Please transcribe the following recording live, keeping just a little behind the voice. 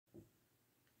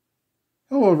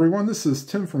Hello everyone, this is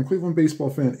Tim from Cleveland Baseball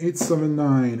Fan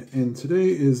 879, and today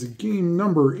is game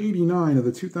number 89 of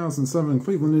the 2007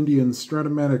 Cleveland Indians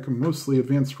Strat-O-Matic Mostly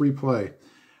Advanced Replay.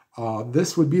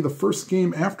 This would be the first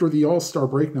game after the All-Star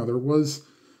break. Now there was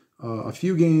a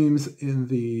few games in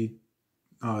the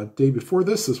day before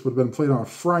this. This would have been played on a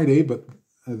Friday, but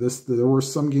there were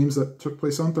some games that took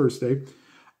place on Thursday.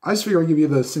 I just figure I'll give you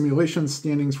the simulation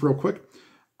standings real quick.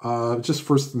 Just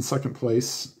first and second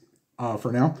place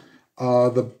for now.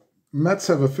 The Mets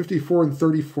have a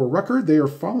 54-34 record. They are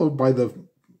followed by the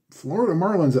Florida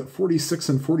Marlins at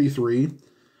 46-43.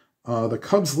 The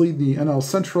Cubs lead the NL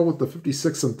Central with the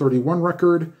 56-31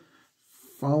 record,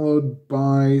 followed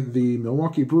by the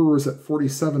Milwaukee Brewers at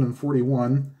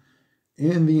 47-41.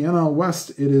 In the NL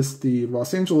West, it is the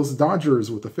Los Angeles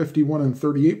Dodgers with a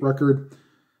 51-38 record,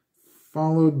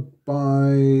 followed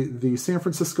by the San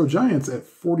Francisco Giants at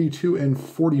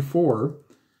 42-44.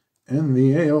 In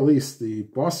the AL East, the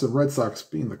Boston Red Sox,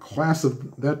 being the class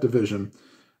of that division,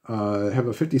 have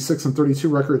a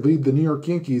 56-32 record, lead the New York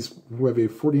Yankees, who have a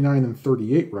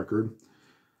 49-38 record.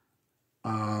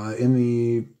 In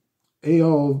the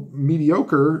AL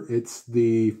Mediocre, it's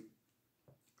the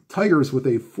Tigers with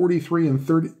a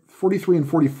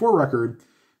 43-44 record,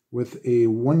 with a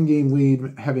one-game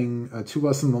lead, having two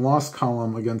less in the loss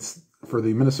column for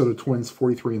the Minnesota Twins,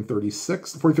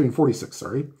 43-46,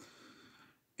 sorry.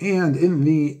 And in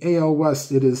the AL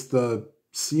West, it is the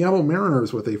Seattle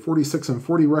Mariners with a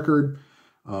 46-40 record,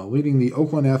 leading the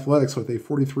Oakland Athletics with a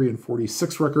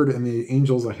 43-46 record, and the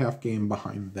Angels a half game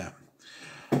behind them.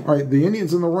 All right, the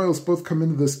Indians and the Royals both come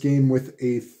into this game with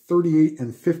a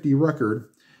 38-50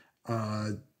 record.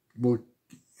 And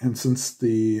since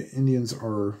the Indians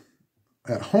are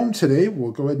at home today,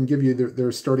 we'll go ahead and give you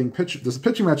their starting pitch. This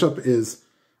pitching matchup is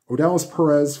Odalis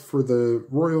Perez for the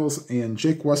Royals and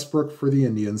Jake Westbrook for the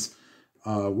Indians.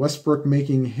 Westbrook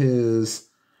making his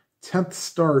 10th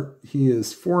start. He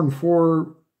is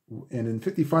 4-4, and in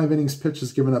 55 innings pitched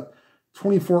has given up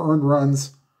 24 earned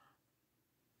runs,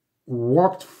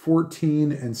 walked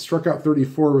 14, and struck out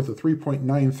 34 with a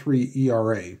 3.93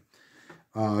 ERA.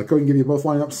 Go ahead and give you both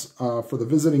lineups for the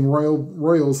visiting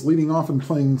Royals. Leading off and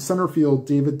playing center field,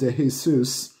 David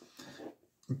DeJesus.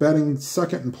 Batting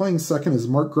second and playing second is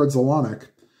Mark Grudzielanek.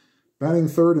 Batting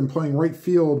third and playing right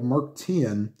field, Mark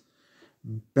Teahan.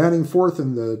 Batting fourth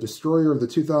in the destroyer of the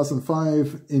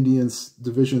 2005 Indians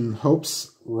division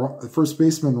hopes, first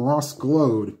baseman Ross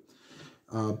Glode.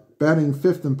 Batting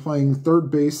fifth and playing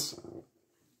third base,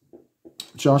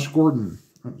 Josh Gordon.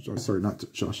 Sorry, not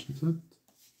Josh.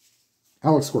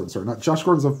 Alex Gordon, sorry. Not Josh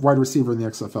Gordon's a wide receiver in the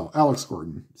XFL. Alex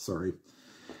Gordon, sorry.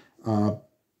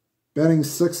 Batting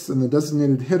sixth in the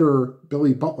designated hitter,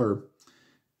 Billy Butler.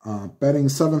 Batting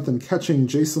seventh and catching,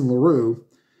 Jason LaRue.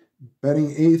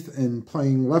 Batting eighth and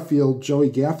playing left field, Joey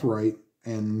Gathright.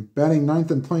 And batting ninth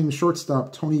and playing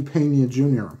shortstop, Tony Pena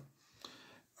Jr.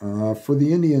 For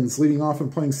the Indians, leading off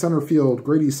and playing center field,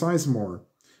 Grady Sizemore.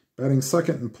 Batting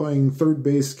second and playing third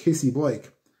base, Casey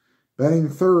Blake. Batting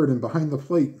third and behind the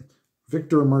plate,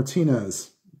 Victor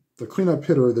Martinez. The cleanup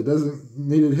hitter, the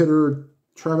designated hitter,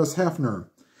 Travis Hafner.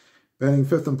 Batting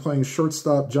fifth and playing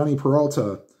shortstop, Johnny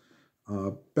Peralta.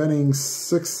 Batting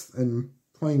sixth and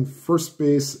playing first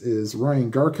base is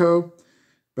Ryan Garco.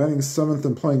 Batting seventh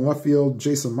and playing left field,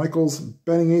 Jason Michaels.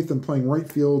 Batting eighth and playing right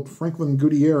field, Franklin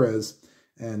Gutierrez.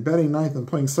 And batting ninth and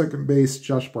playing second base,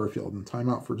 Josh Barfield. And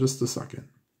timeout for just a second.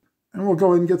 And we'll go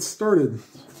ahead and get started.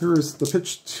 Here is the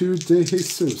pitch to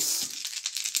DeJesus.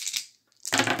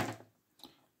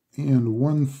 And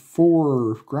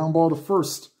 1-4, ground ball to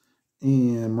first.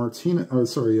 And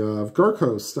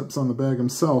Garco steps on the bag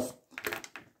himself.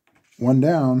 One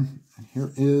down. And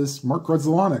here is Mark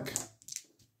Grudzielanek.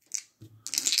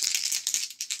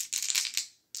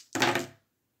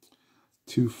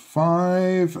 To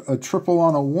 5, a triple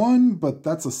on a 1, but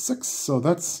that's a 6, so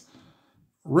that's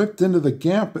ripped into the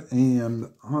gap.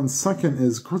 And on second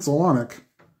is Grudzielanek.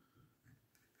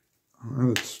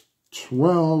 It's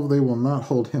 12, they will not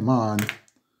hold him on.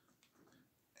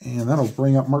 And that'll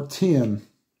bring up Mark Teahan.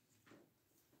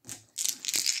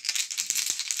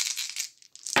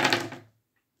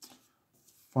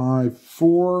 Five,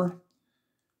 4.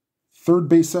 Third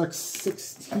base X,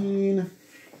 16. I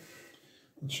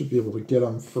should be able to get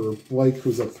him for Blake,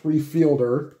 who's a 3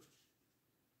 fielder.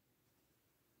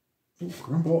 Oh,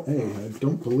 ground ball A. I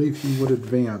don't believe he would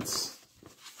advance.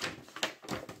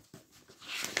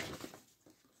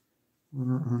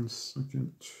 Runner on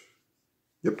second.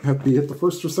 Yep, had to be hit the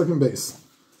first or second base.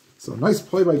 So nice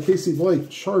play by Casey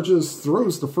Blake. Charges,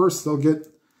 throws to first. They'll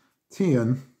get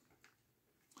Teahan.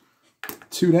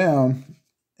 2 down.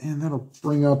 And that'll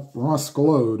bring up Ross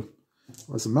Glode.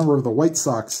 was a member of the White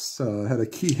Sox, had a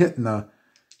key hit in a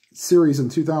series in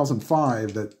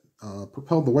 2005 that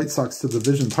propelled the White Sox to the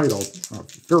division title.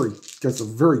 Gets a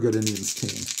very good Indians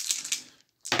team.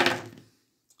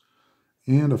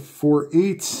 And a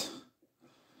 4-8.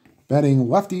 Batting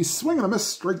lefty, swing and a miss,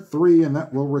 strike 3, and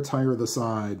that will retire the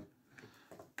side.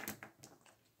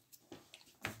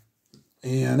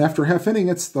 And after half inning,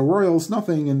 it's the Royals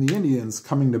nothing and the Indians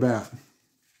coming to bat.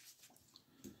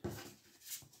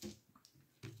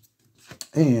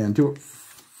 And do it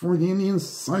for the Indians,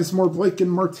 Sizemore, Blake,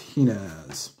 and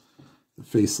Martinez.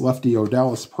 Face lefty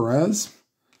Odalis Perez.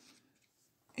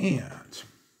 And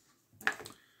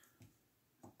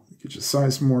get you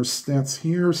Sizemore stats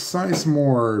here.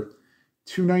 Sizemore,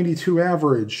 292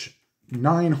 average,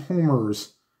 9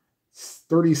 homers,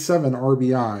 37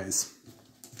 RBIs.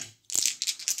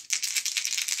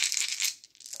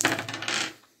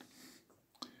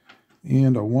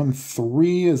 And a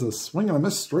 1-3 is a swing and a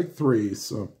miss, strike 3.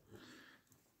 So,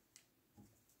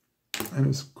 and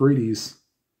it's Grady's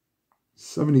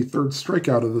 73rd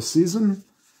strikeout of the season.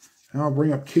 And I'll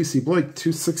bring up Casey Blake,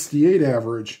 268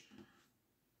 average,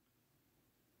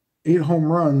 8 home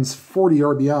runs, 40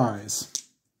 RBIs.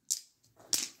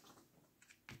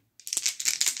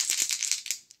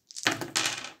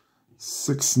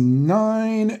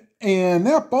 .6'9", and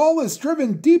that ball is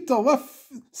driven deep to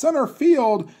left center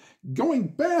field. Going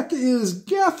back is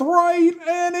Gathright,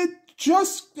 and it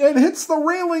hits the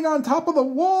railing on top of the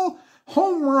wall.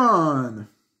 Home run.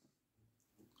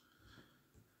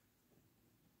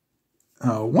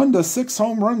 1 to 6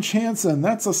 home run chance, and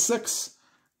that's a 6.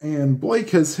 And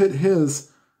Blake has hit his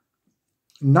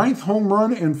 9th home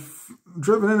run and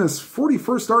driven in his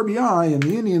 41st RBI, and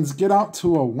the Indians get out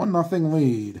to a 1-0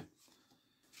 lead.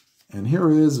 And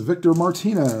here is Victor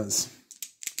Martinez.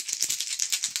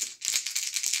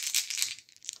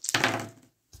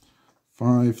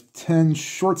 .510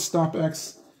 shortstop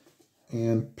X,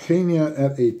 and Pena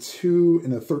at a 2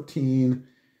 and a 13,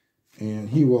 and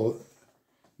he will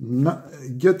not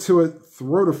get to it,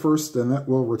 throw to first, and that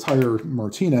will retire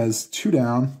Martinez. 2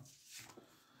 down.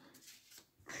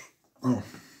 Oh,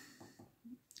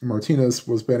 Martinez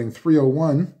was batting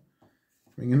 .301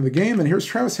 coming into the game, and here's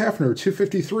Travis Hafner,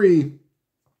 253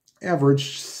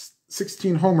 average,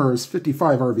 16 homers,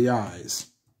 55 RBIs.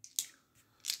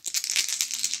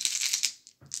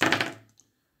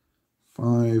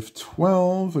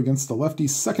 .512 against the lefty,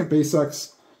 second base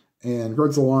X, and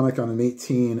Greg Zelenik on an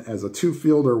 18 as a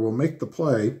 2-fielder will make the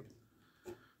play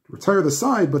to retire the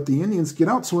side, but the Indians get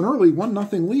out to an early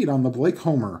 1-0 lead on the Blake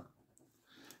homer.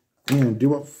 And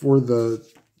due up for the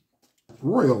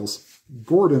Royals,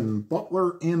 Gordon,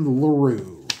 Butler, and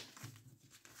LaRue.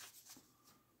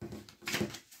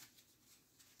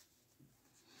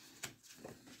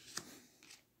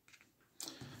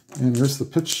 And here's the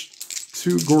pitch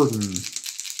to Gordon.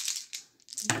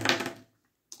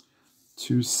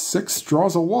 2-6,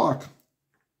 draws a walk.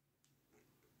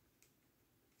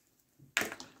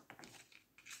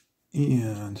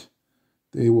 And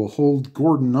they will hold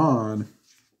Gordon on.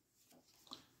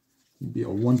 It'd be a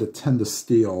 1 to 10 to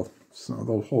steal, so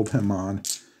they'll hold him on.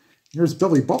 Here's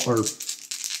Billy Butler.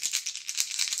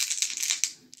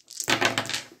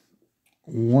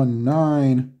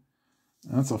 1-9.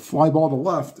 That's a fly ball to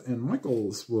left, and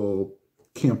Michaels will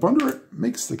camp under it,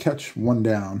 makes the catch, 1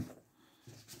 down.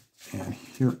 And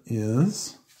here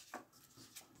is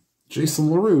Jason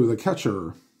LaRue, the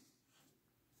catcher.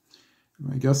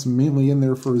 I guess mainly in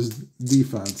there for his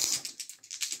defense.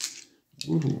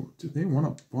 Ooh, do they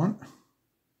want to bunt?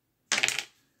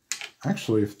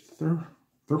 Actually, if they're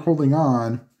holding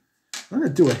on, they're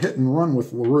going to do a hit and run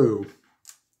with LaRue.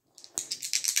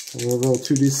 So we'll roll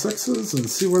 2d6s and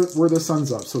see where this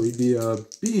ends up. So he'd be a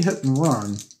B hit and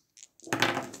run.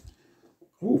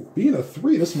 Oh, B and a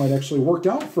 3. This might actually work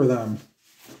out for them.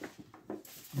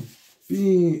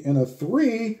 B and a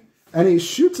 3, and he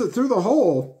shoots it through the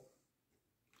hole.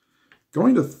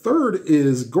 Going to third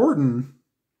is Gordon.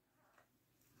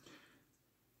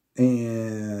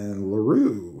 And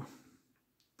LaRue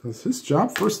does his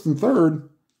job, first and third.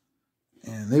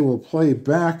 And they will play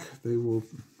back. They will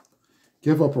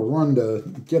give up a run to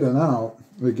get an out.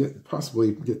 They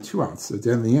possibly get 2 outs at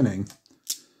the end of the inning.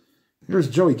 Here's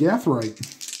Joey Gathright.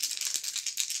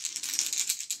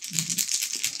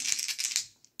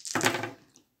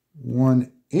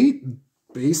 1-8,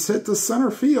 base hit to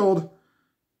center field.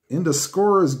 In to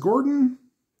score is Gordon.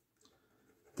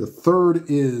 The third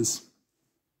is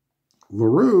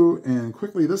LaRue, and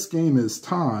quickly this game is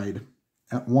tied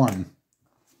at 1.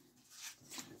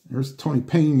 There's Tony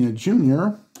Pena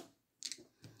Jr.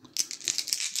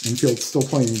 Infield still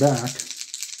playing back.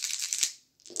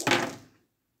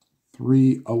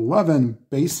 3-11.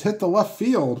 Base hit to left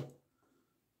field.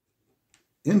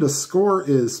 In to score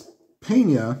is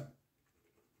Pena.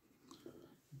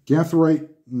 Gathright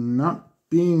not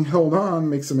being held on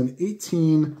makes him an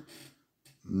 18.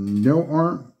 No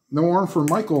arm for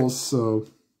Michaels, so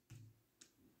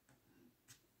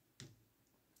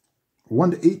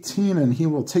 1-18, and he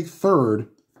will take third.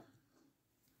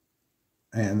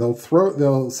 And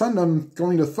they'll send him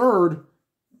going to third.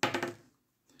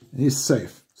 And he's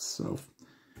safe. So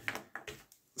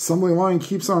assembly line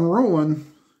keeps on rolling.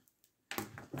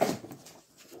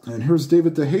 And here's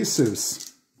David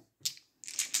DeJesus.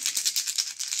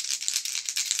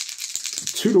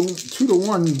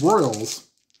 2-1 Royals.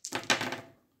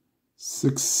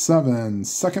 6-7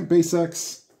 second base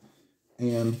X.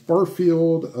 And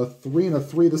Barfield, a 3 and a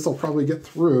 3. This will probably get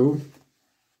through.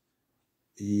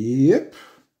 Yep.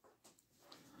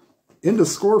 In to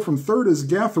score from third is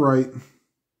Gathright.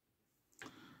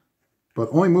 But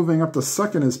only moving up to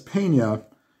second is Pena.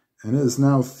 And it is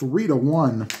now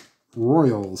 3-1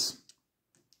 Royals.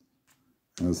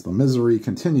 As the misery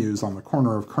continues on the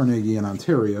corner of Carnegie and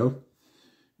Ontario.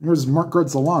 Here's Mark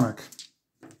Grudzelanek.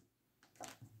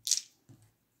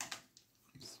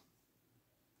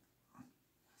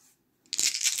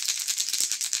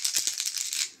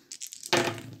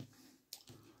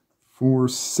 For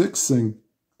 6, and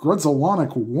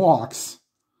Grudzelanek walks.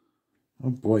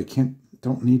 Oh boy,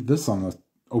 don't need this on the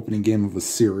opening game of a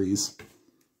series.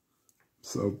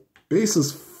 So base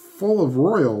is full of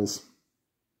Royals.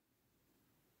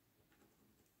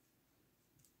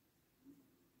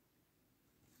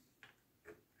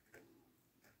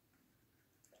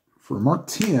 For Mark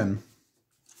Tian.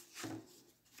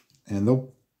 And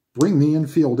they'll bring the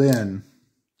infield in.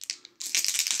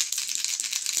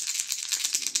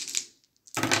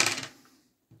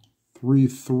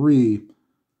 Three.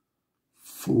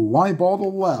 Fly ball to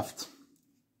left.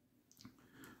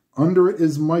 Under it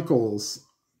is Michaels.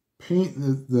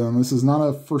 This is not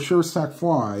a for sure sack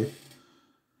fly.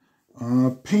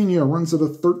 Pena runs at a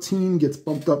 13, gets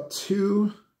bumped up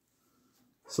 2.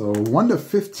 So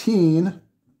 1-15.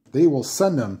 They will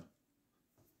send him.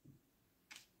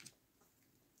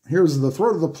 Here's the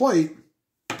throw to the plate.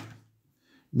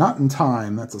 Not in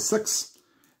time. That's a 6.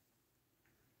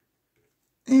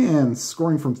 And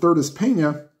scoring from third is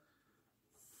Pena.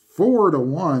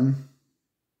 4-1.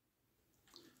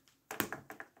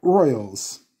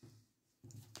 Royals.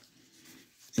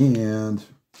 And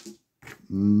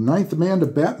ninth man to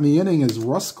bat in the inning is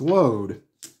Russ Glode.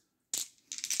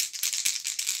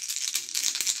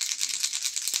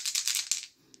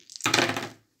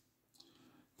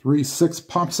 Three, 6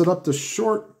 pops it up to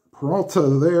short. Peralta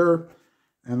there,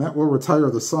 and that will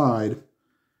retire the side.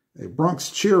 A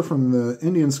Bronx cheer from the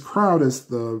Indians crowd as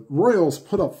the Royals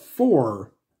put up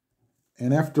 4.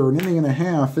 And after an inning and a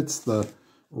half, it's the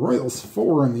Royals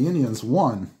 4 and the Indians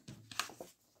 1.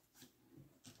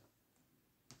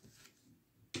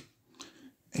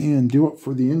 And do it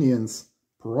for the Indians.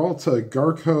 Peralta,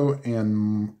 Garco,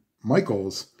 and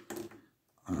Michaels.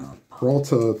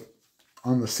 Peralta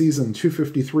on the season,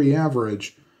 253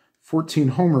 average, 14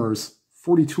 homers,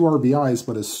 42 RBIs,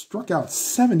 but has struck out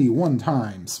 71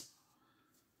 times.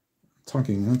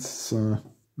 That's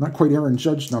not quite Aaron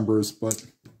Judge numbers, but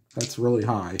that's really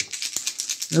high.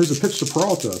 There's a pitch to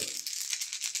Peralta.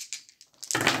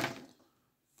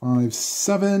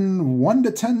 5-7,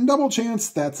 1-10 double chance.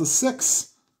 That's a 6.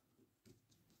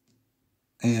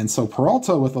 And so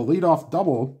Peralta with a leadoff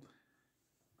double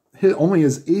hit only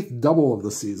his 8th double of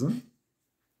the season.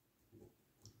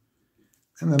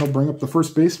 And that'll bring up the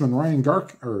first baseman, Ryan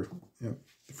Garco.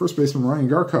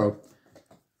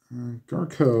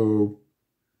 Garco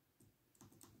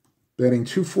batting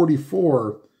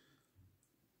 .244,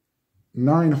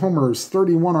 9 homers,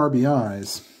 31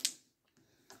 RBIs.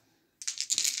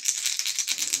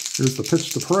 Here's the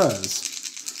pitch to Perez.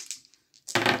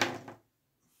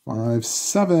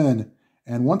 5-7.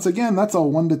 And once again, that's a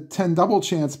 1-10 double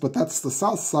chance, but that's the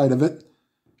south side of it.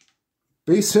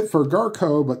 Base hit for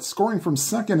Garco, but scoring from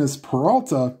second is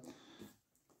Peralta.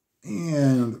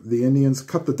 And the Indians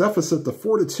cut the deficit to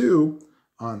 4-2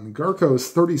 on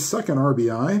Garco's 32nd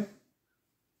RBI.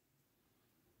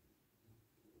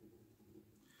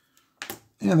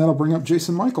 And that'll bring up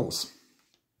Jason Michaels.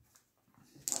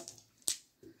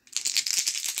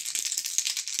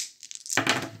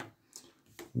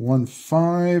 One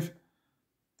 5.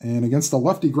 And against a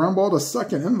lefty, ground ball to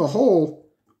second in the hole.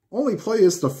 Only play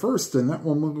is to first, and that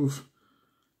will move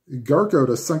Garco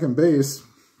to second base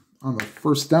on the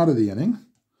first out of the inning.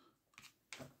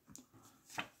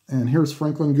 And here's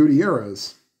Franklin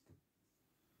Gutierrez.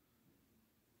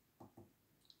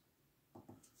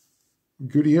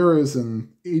 Gutierrez in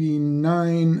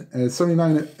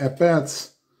 79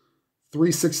 at-bats,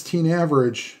 316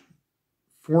 average,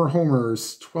 4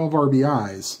 homers, 12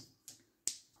 RBIs.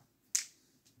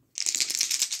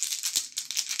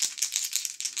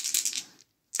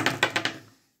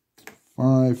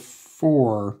 Five,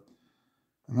 4.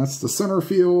 And that's the center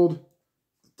field.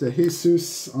 De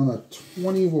Jesus on a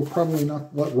 20 will probably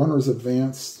not let runners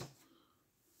advance.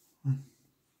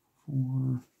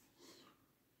 4.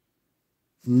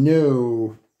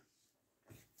 No.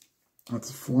 That's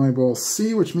a fly ball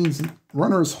C, which means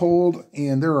runners hold,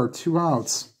 and there are 2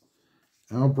 outs.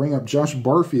 And I'll bring up Josh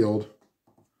Barfield.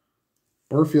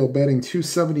 Barfield batting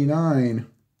 .279.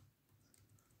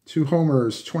 2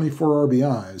 homers, 24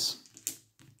 RBIs.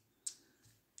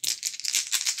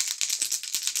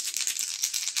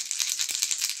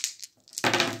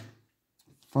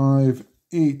 5,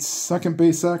 8, second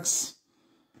base X.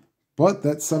 But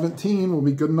that 17 will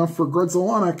be good enough for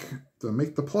Grudzielanek to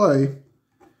make the play to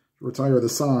retire the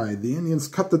side. The Indians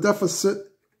cut the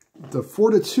deficit to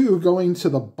 4-2 going to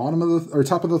the bottom of the, or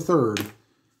top of the 3rd.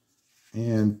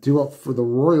 And due up for the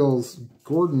Royals,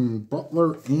 Gordon,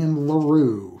 Butler, and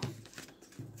LaRue.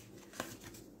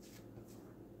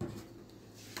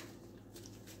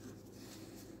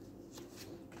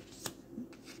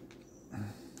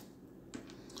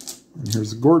 And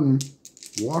here's Gordon.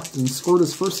 Walked and scored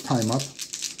his first time up.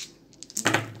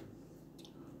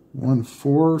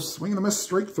 1-4, swing and a miss,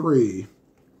 strike 3.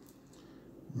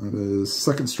 That is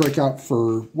second strikeout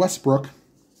for Westbrook.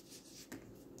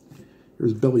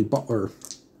 Here's Billy Butler.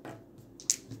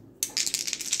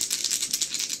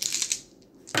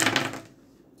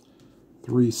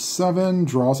 3-7,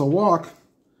 draws a walk.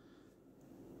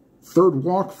 3rd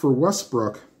walk for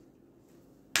Westbrook.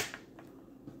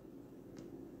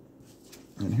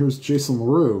 And here's Jason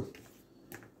LaRue.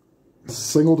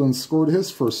 Singled and scored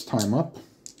his first time up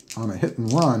on a hit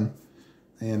and run.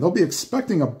 And they'll be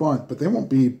expecting a bunt, but they won't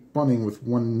be bunting with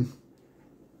one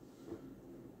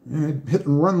hit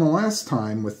and run the last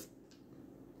time with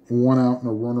 1 out and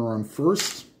a runner on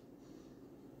first.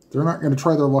 They're not going to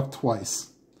try their luck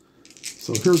twice.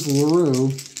 So here's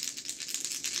LaRue.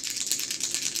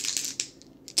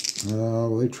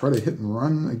 Will they try to hit and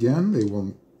run again? They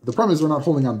will. The problem is they're not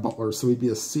holding on Butler, so he'd be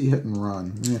a C hit and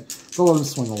run. They'll let him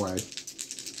swing away.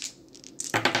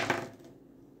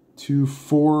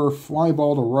 2-4, fly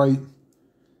ball to right.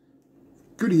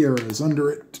 Gutierrez under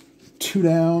it. 2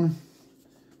 down.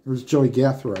 There's Joey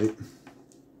Gathright.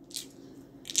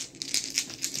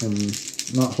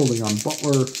 And not holding on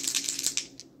Butler.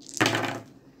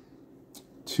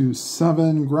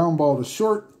 2-7, ground ball to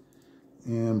short.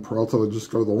 And Peralta will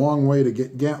just go the long way to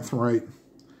get Gathright.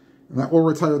 And that will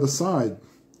retire the side.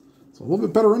 So a little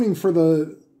bit better inning for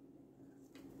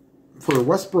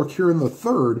Westbrook here in the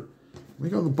 3rd. We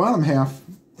go to the bottom half.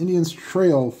 Indians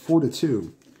trail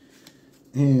 4-2.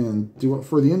 And do it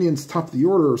for the Indians top of the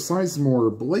order.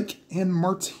 Sizemore, Blake, and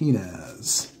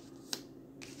Martinez.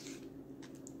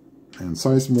 And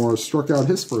Sizemore struck out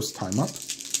his first time up.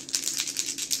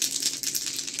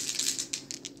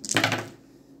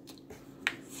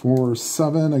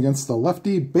 4-7 against the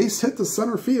lefty. Base hit to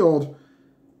center field.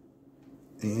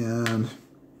 And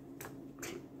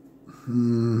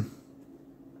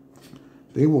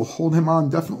they will hold him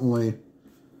on definitely.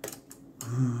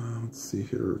 Let's see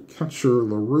here. Catcher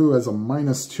LaRue has a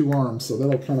 -2 arm, so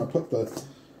that'll kind of put the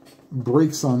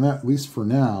brakes on that, at least for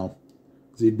now.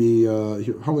 He'd be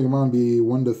holding him on be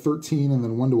 1-13 and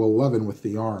then 1-11 with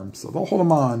the arm. So they'll hold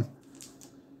him on.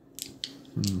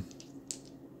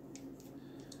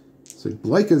 So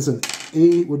Blake is an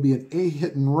A, would be an A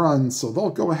hit and run, so they'll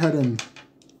go ahead and...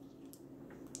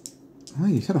 Well,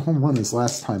 he hit a home run his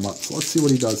last time up, so let's see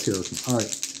what he does here. All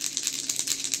right.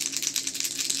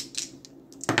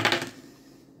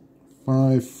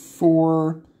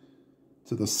 5-4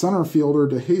 to the center fielder,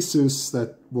 De Jesus,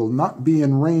 that will not be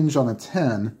in range on a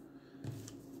 10,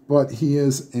 but he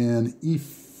is an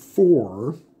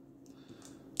E4.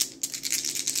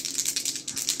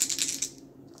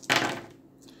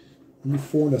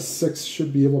 E4 to 6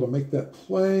 should be able to make that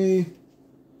play.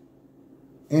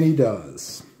 And he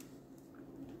does.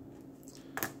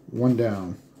 1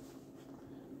 down.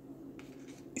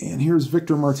 And here's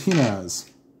Victor Martinez.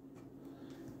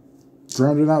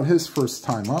 Grounded out his first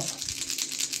time up.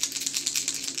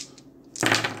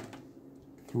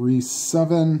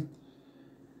 3-7.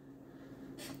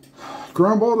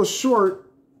 Ground ball to short.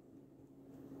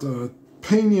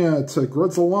 Pena to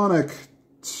Grudzielanek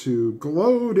to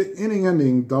Glode,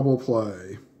 inning-ending double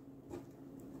play.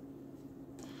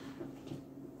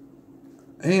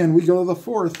 And we go to the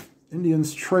 4th.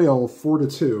 Indians trail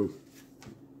 4-2.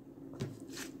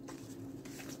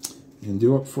 And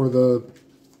due up for the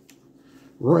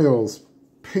Royals,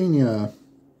 Pena,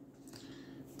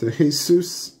 De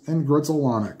Jesus, and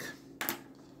Grzelcyk.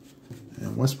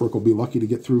 And Westbrook will be lucky to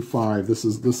get through 5. This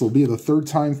will be the 3rd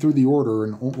time through the order,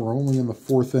 and we're only in the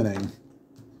 4th inning.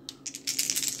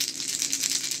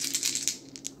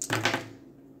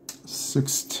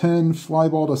 6-10, fly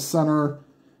ball to center.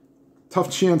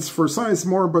 Tough chance for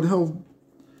Sizemore, but he'll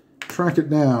track it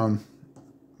down.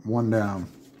 1 down.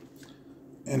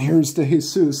 And here's De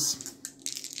Jesus.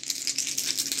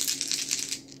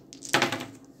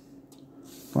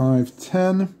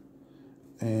 5-10.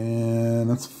 And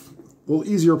that's a little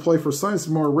easier play for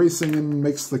Sizemore, racing and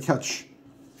makes the catch.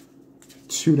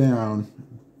 2 down.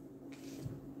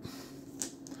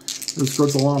 There's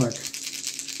Grzelcyk.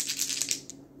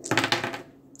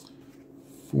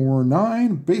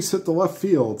 4-9, base hit to left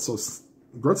field. So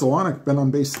Grzelcyk been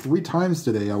on base 3 times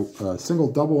today, a single,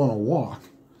 double, and a walk.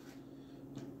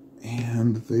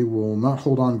 And they will not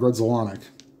hold on Grzelcyk.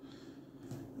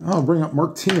 I'll bring up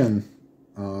Mark Tien.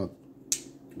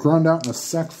 Ground out in a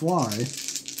sac fly.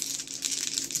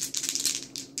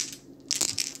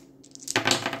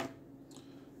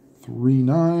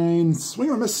 3-9, swing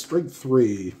and a miss, strike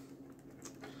 3.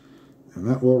 And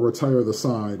that will retire the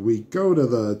side. We go to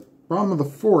the bottom of the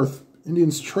 4th.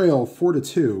 Indians trail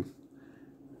 4-2.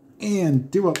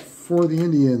 And due up for the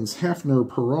Indians, Hafner,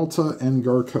 Peralta, and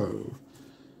Garco.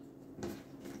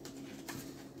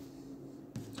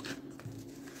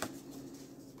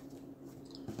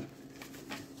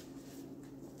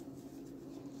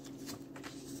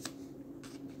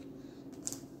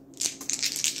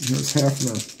 Here's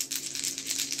Hafner.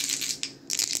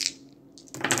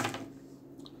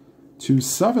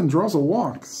 2-7, draws a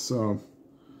walk, so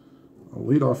a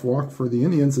leadoff walk for the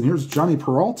Indians. And here's Johnny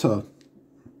Peralta.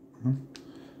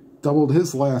 Doubled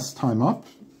his last time up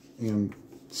and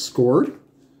scored.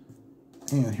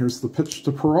 And here's the pitch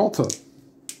to Peralta.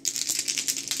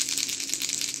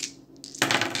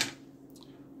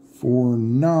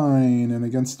 4-9, and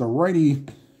against a righty,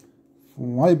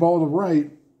 fly ball to right,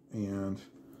 and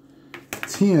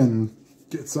Tien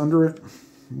gets under it.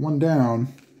 1 down.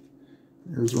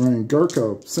 Here's Ryan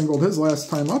Garco. Singled his last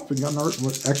time up and got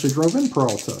actually drove in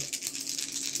Peralta.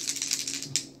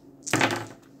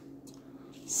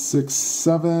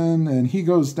 6-7, and he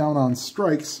goes down on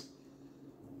strikes.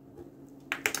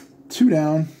 2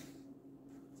 down.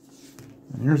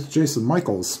 And here's Jason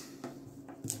Michaels.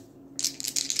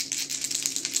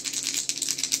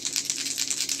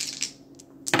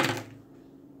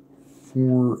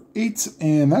 4-8,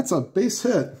 and that's a base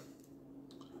hit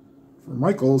for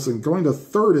Michaels. And going to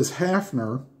 3rd is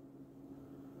Hafner.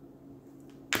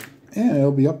 And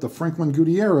it'll be up to Franklin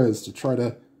Gutierrez to try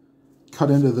to cut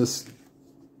into this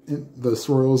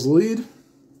Royals lead.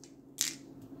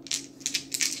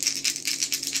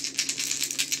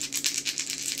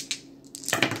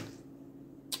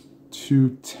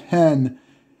 .210,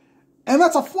 and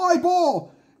that's a fly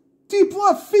ball. Deep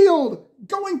left field.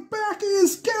 Going back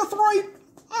is Gathright.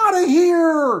 Out of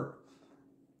here.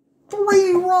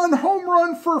 3-run home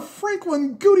run for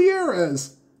Franklin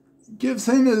Gutierrez. Gives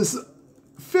him his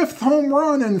 5th home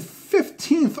run and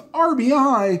 15th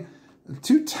RBI.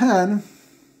 .210.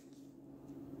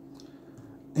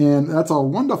 And that's a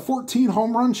 1-14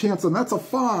 home run chance, and that's a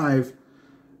 5.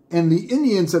 And the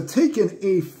Indians have taken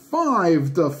a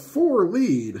 5-4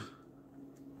 lead.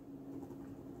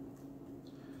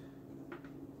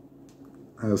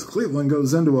 As Cleveland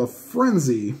goes into a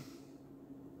frenzy.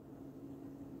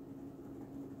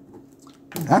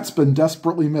 That's been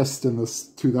desperately missed in this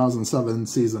 2007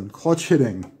 season. Clutch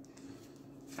hitting.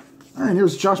 All right,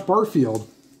 here's Josh Barfield.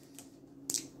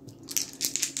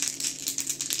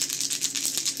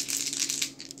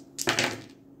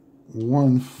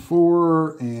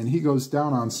 .14, and he goes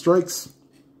down on strikes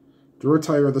to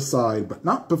retire the side, but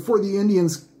not before the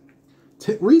Indians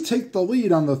retake the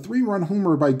lead on the 3-run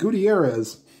homer by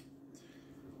Gutierrez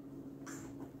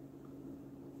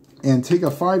and take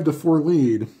a 5-4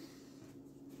 lead.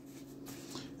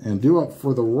 And due up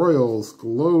for the Royals,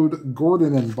 Glode,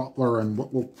 Gordon, and Butler, and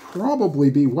what will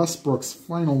probably be Westbrook's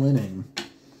final inning.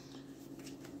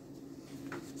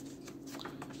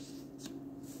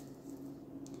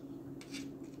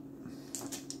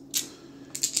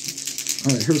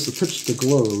 All right, here's the pitch to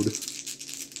Glode.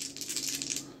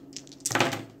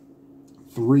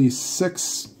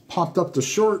 3-6, popped up to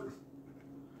short,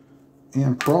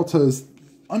 and Peralta's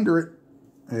under it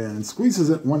and squeezes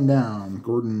it 1 down.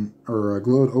 Glode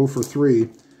 0 for 3.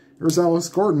 Here's Alex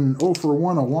Gordon, 0 for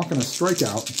 1, a walk and a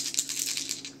strikeout.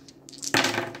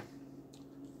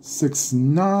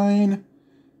 6-9,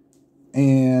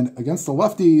 And against the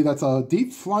lefty, that's a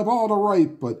deep fly ball to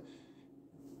right, but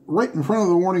right in front of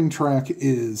the warning track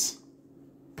is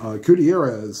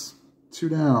Gutierrez. 2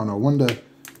 down, a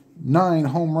 1-9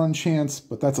 home run chance,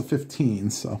 but that's a 15,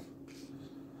 so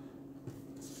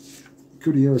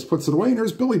Gutierrez puts it away, and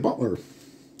there's Billy Butler.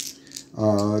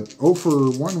 0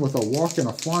 for 1 with a walk and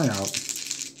a flyout.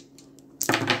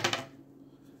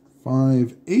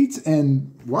 5-8,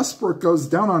 and Westbrook goes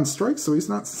down on strikes, so he's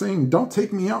not saying, don't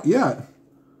take me out yet.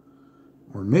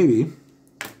 Or maybe.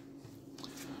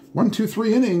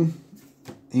 1-2-3 inning,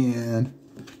 and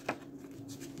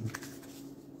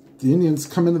the Indians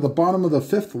come into the bottom of the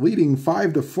 5th, leading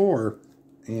 5-4,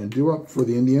 and due up for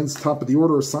the Indians. Top of the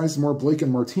order, Sizemore, Blake,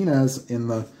 and Martinez in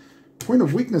the point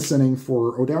of weakness inning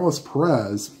for Odalis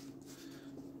Perez.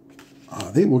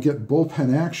 They will get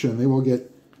bullpen action. They will get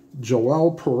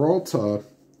Joel Peralta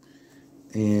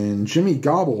and Jimmy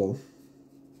Gobble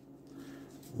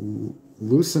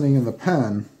loosening in the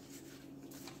pen.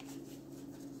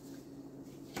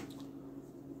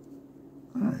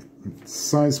 All right,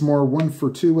 Sizemore 1 for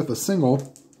 2 with a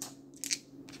single.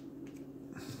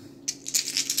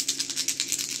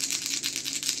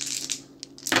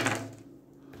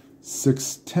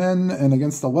 .610, and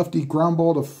against the lefty, ground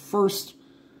ball to first,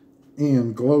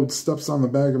 and Glode steps on the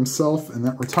bag himself, and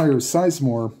that retires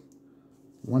Sizemore.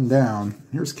 1 down.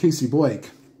 Here's Casey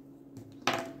Blake.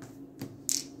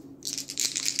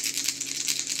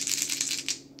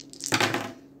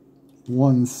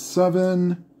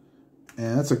 .17,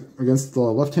 and that's against the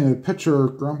left-handed pitcher,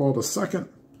 ground ball to second,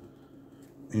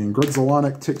 and Greg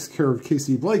Zelanik takes care of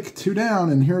Casey Blake. 2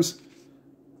 down, and here's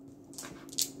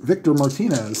Victor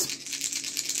Martinez.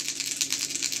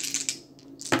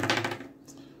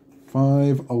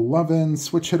 5-11,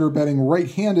 switch hitter batting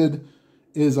right-handed,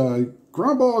 is a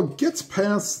ground ball, gets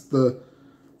past the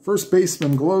first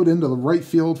baseman Glode into the right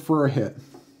field for a hit.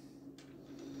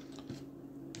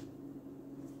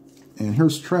 And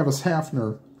here's Travis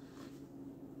Hafner.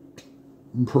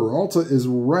 Peralta is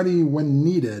ready when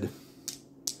needed.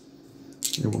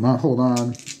 It will not hold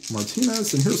on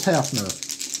Martinez, and here's Hafner.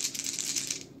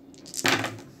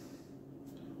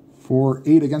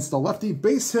 4-8 against the lefty,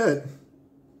 base hit.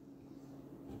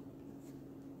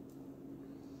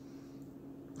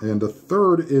 And the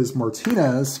third is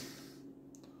Martinez.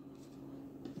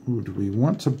 Ooh, do we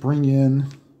want to bring in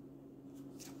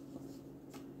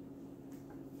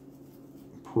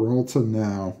Peralta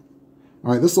now?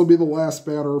 All right, this will be the last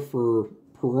batter for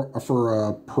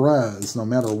Perez, no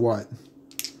matter what.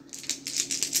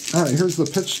 All right, here's the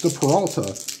pitch to Peralta. I'm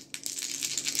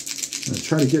going to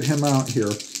try to get him out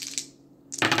here.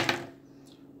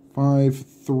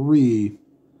 5-3.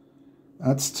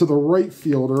 That's to the right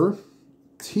fielder.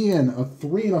 10, a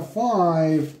 3 and a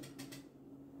 5.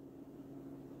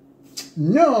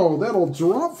 No, that'll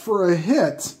drop for a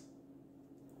hit.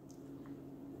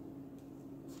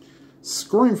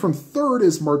 Scoring from third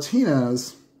is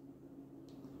Martinez.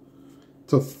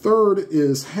 To third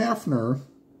is Hafner.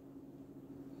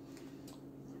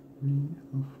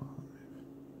 305.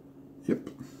 Yep.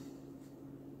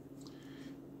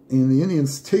 And the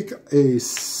Indians take a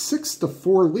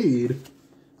 6-4 lead,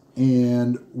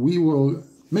 and we will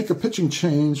make a pitching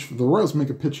change. The Royals make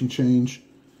a pitching change.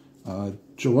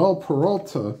 Joel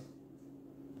Peralta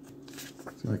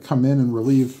is going to come in and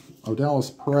relieve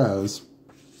Odalis Perez,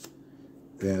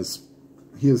 as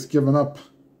he has given up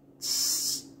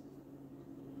 6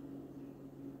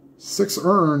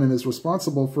 earned and is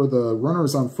responsible for the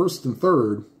runners on first and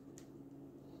third.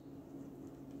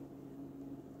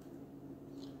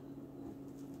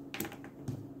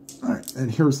 All right,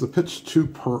 and here's the pitch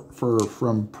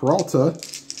from Peralta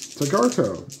to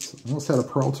Garco. Almost had a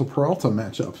Peralta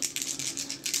matchup.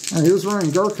 And here's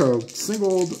Ryan Garco,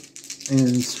 singled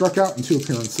and struck out in 2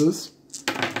 appearances.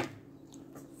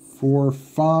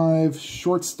 4-5,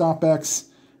 shortstop X,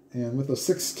 and with a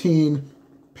 16,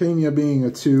 Pena being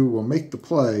a 2 will make the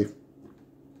play,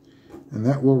 and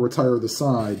that will retire the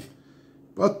side.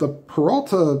 But the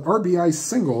Peralta RBI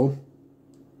single,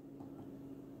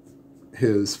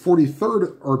 his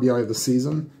 43rd RBI of the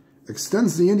season,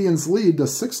 extends the Indians' lead to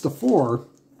 6-4,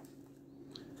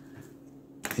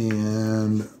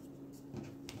 and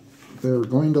they're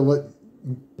going to let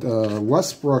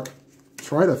Westbrook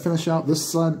try to finish out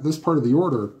this part of the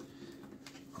order.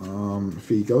 If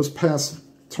he goes past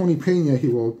Tony Pena, he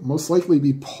will most likely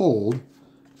be pulled.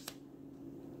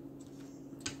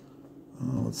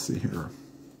 Let's see here.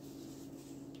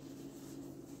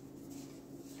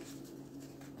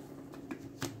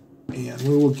 And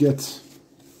we will get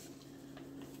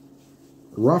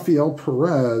Rafael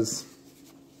Perez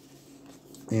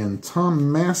And Tom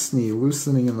Masney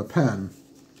loosening in the pen.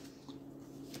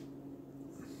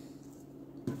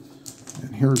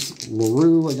 And here's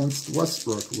LaRue against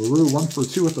Westbrook. LaRue 1 for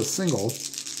 2 with a single.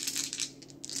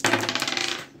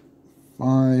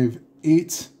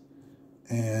 5-8.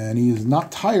 And he's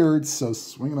not tired, so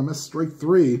swing and a miss, strike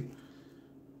 3.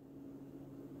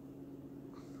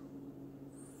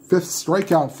 5th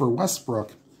strikeout for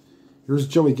Westbrook. Here's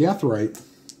Joey Gathright.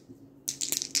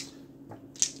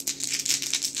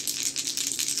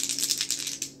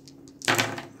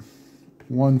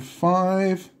 One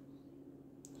 5.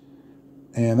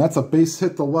 And that's a base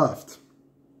hit to left.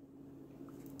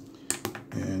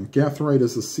 And Gathright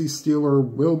as a C stealer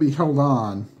will be held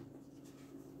on.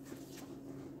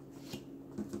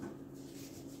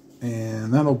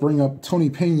 And that'll bring up Tony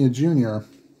Pena Jr.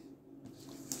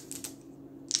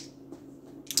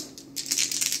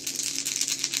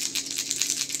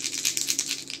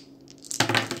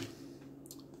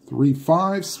 Three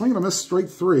 5, swing and a miss, strike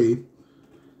 3.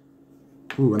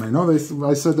 Ooh, and I know I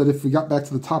said that if we got back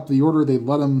to the top of the order, they'd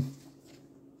let him.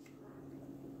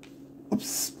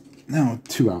 Oops, now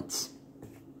 2 outs.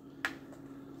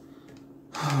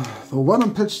 They'll let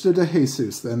him pitch to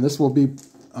DeJesus, and this will be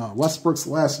Westbrook's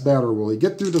last batter. Will he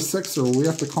get through the 6th, or will we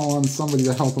have to call on somebody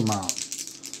to help him out?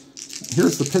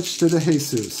 Here's the pitch to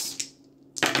DeJesus.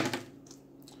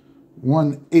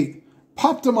 1-8.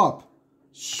 Popped him up.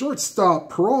 Shortstop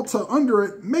Peralta under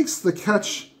it, makes the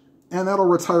catch, and that'll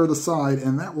retire the side,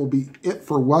 and that will be it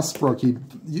for Westbrook. He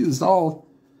used all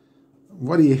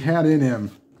what he had in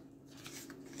him.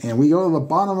 And we go to the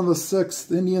bottom of the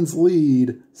 6th. Indians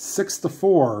lead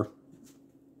 6-4.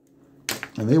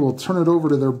 And they will turn it over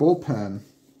to their bullpen.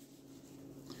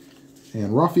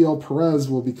 And Rafael Perez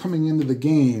will be coming into the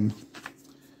game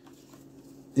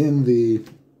in the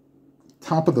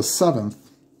top of the 7th.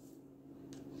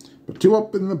 But 2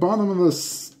 up in the bottom of the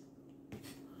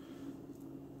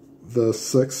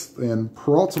 6th. And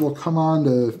Peralta will come on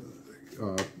to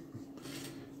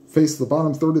face the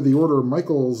bottom 3rd of the order.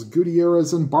 Michaels,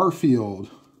 Gutierrez, and Barfield.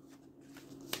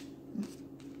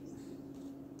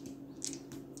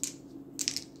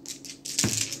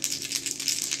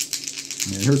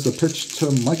 And here's the pitch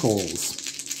to Michaels.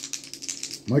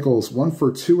 Michaels 1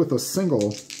 for 2 with a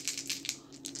single.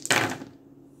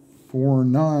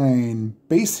 4-9.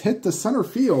 Base hit to center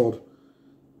field.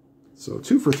 So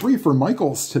 2 for 3 for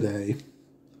Michaels today.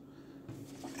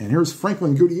 And here's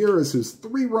Franklin Gutierrez, whose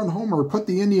 3-run homer put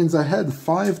the Indians ahead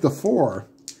 5-4.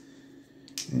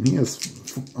 And he has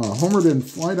homered and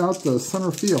flied out to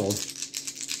center field.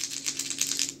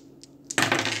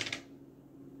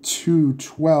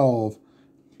 2-12.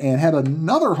 And had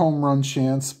another home run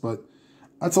chance, but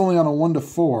that's only on a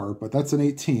 1-4. But that's an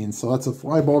 18, so that's a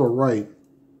fly ball to right.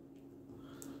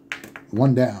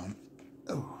 1 down.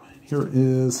 Oh, here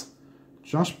is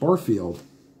Josh Barfield.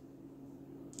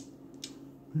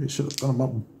 Maybe I should have done him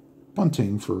up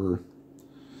bunting for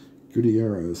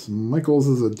Gutierrez. Michaels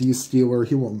is a D stealer.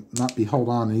 He will not be held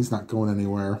on, and he's not going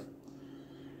anywhere.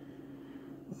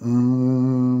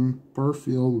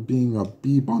 Barfield being a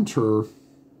B bunter.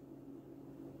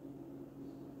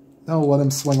 They'll let him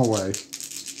swing away.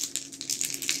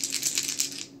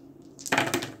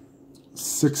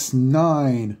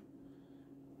 6-9.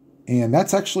 And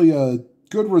that's actually a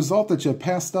good result that you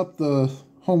passed up the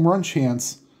home run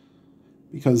chance,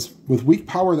 because with weak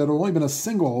power that had only been a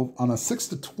single on a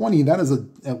 6-20, that is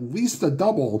at least a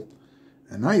double.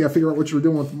 And now you got to figure out what you're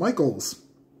doing with Michaels.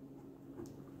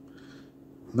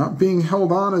 Not being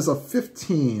held on is a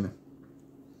 15.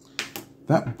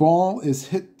 That ball is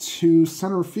hit to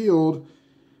center field.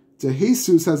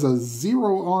 DeJesus has a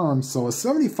 0 arm, so a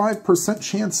 75%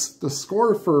 chance to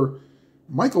score for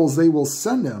Michaels. They will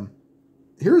send him.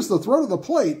 Here's the throw to the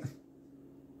plate.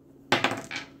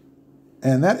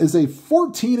 And that is a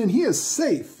 14, and he is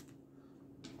safe.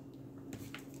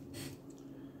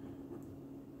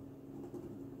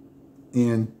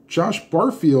 And Josh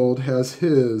Barfield has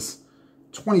his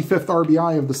 25th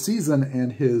RBI of the season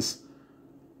and his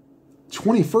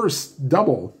 21st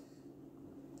double.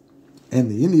 And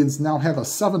the Indians now have a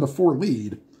 7-4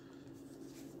 lead.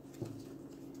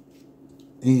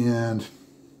 And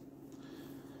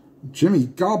Jimmy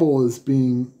Gobble is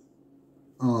being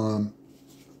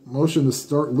motioned to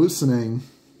start loosening,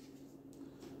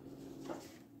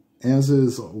 as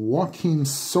is Joaquin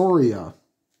Soria.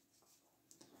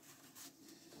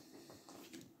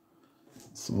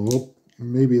 So we'll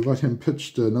maybe let him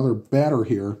pitch to another batter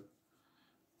here.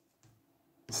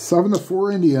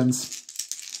 7-4 Indians.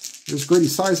 Here's Grady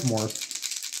Sizemore.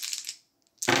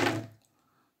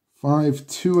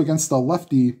 5-2 against the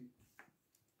lefty.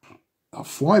 A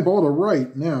fly ball to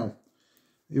right now.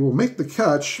 He will make the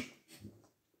catch.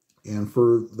 And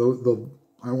for the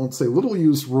I won't say little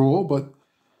used rule, but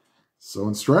so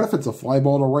in strat, if it's a fly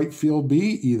ball to right field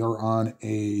B, either on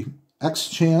a X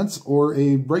chance or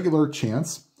a regular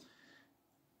chance,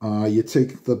 you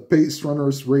take the base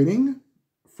runner's rating,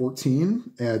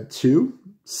 14, add 2,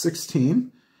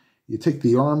 16. You take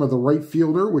the arm of the right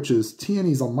fielder, which is T, and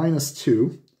he's a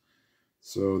 -2.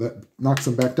 So that knocks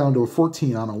him back down to a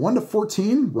 14. On a 1 to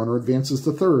 14, runner advances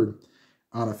to third.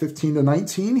 On a 15 to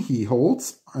 19, he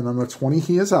holds. And on a 20,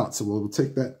 he is out. So we'll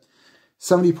take that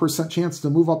 70% chance to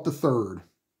move up to third.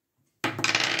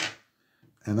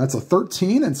 And that's a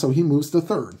 13, and so he moves to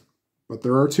third. But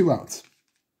there are 2 outs.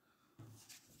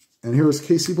 And here's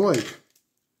Casey Blake.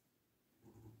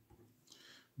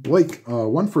 Blake,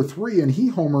 1 for 3, and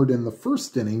he homered in the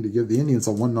first inning to give the Indians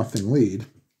a 1-0 lead.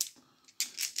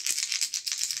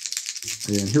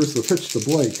 And here's the pitch to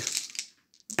Blake.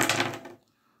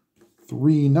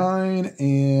 3-9,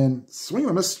 and swing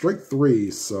and a miss, strike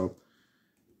 3. So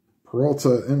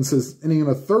Peralta ends his inning in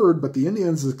a third, but the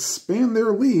Indians expand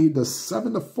their lead to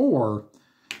 7-4.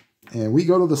 And we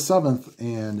go to the 7th,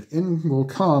 and in will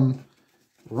come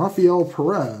Odalis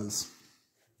Perez.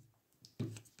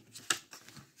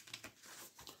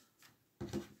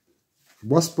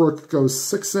 Westbrook goes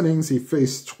 6 innings. He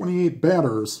faced 28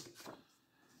 batters,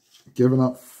 giving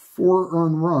up 4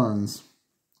 earned runs,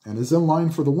 and is in line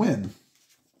for the win.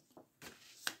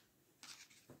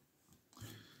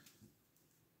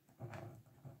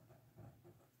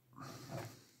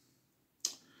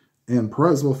 And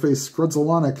Perez will face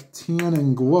Grudzelanek, Tan,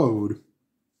 and Glode.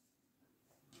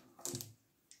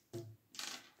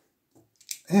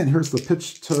 And here's the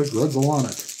pitch to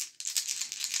Grudzelanek.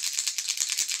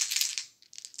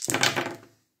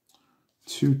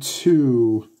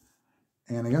 2-2.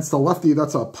 And against the lefty,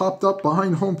 that's a popped up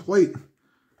behind home plate.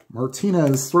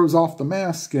 Martinez throws off the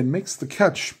mask and makes the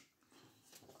catch.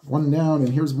 1 down,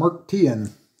 and here's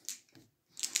Martin.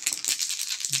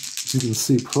 You can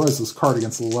see Perez's card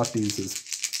against the lefties is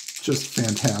just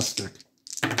fantastic.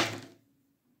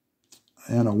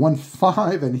 And a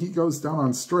 1-5, and he goes down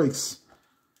on strikes.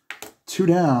 2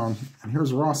 down, and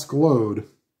here's Ross Glode.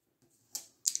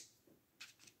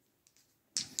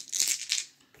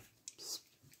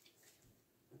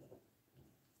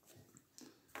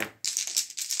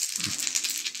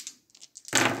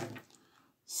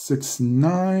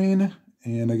 (6-9),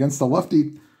 and against the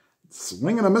lefty,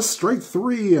 swing and a miss, strike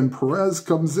 3, and Perez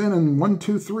comes in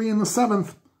 1-2-3 in the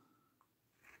 7th.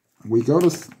 We go to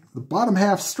the bottom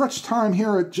half stretch time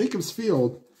here at Jacobs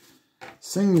Field.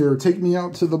 Senior, take me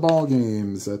out to the ball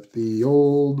games at the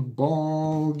old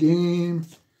ball game.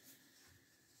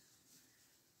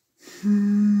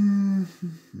 And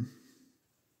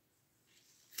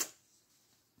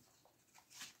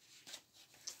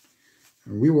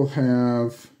we will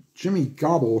have Jimmy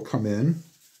Gobble come in.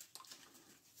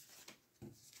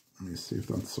 Let me see if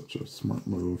that's such a smart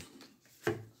move.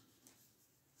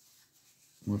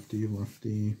 Lefty,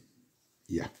 lefty.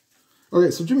 Yeah.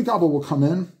 Okay, so Jimmy Gobble will come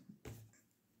in.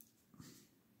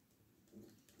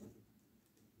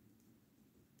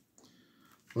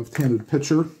 Left-handed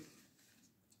pitcher.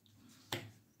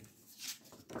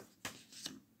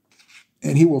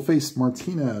 And he will face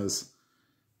Martinez,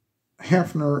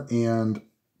 Hafner, and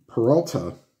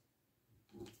Peralta.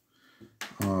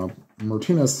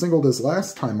 Martinez singled his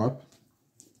last time up.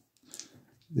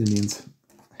 The Indians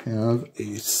have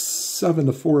a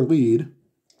 7-4 lead.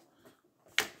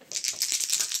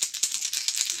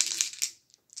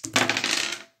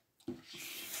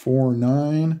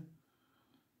 (4-9),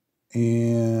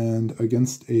 and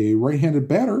against a right-handed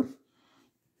batter,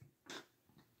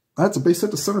 that's a base hit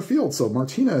to center field. So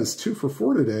Martinez 2 for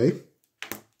 4 today.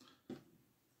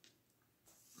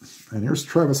 And here's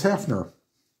Travis Hafner.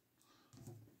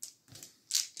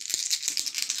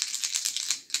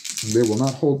 They will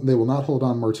not hold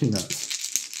on Martinez.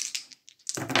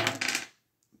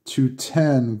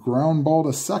 2-10, ground ball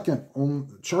to second.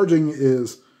 Charging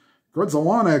is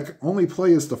Grudzelanek. Only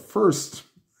play is to first,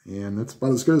 and it's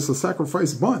about as good as a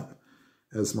sacrifice bunt,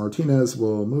 as Martinez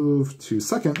will move to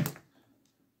second.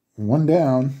 1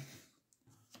 down.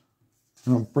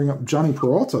 I'll bring up Johnny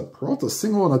Peralta. Peralta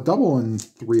single and a double in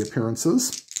 3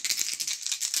 appearances.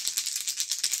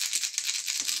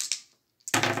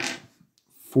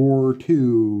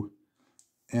 4-2.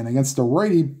 And against a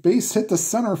righty, base hit to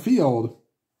center field.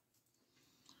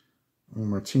 Well,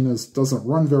 Martinez doesn't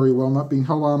run very well, not being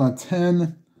held on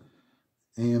 10.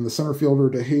 And the center fielder,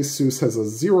 De Jesus, has a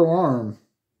 0 arm.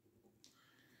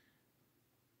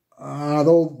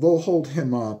 They'll hold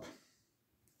him up.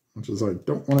 Which is, I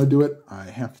don't want to do it. I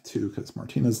have to, because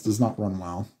Martinez does not run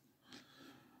well.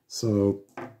 So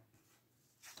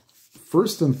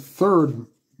first and third,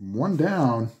 one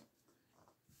down.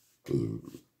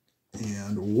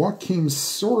 And Joaquim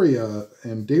Soria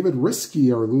and David Risky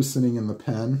are loosening in the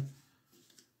pen,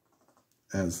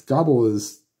 as Gobble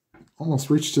has almost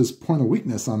reached his point of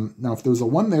weakness. Now, if there's a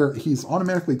 1 there, he's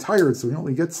automatically tired, so he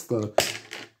only gets the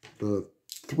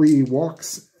 3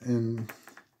 walks and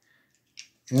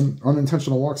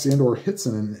unintentional walks and or hits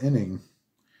in an inning.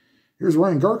 Here's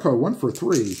Ryan Garco, 1 for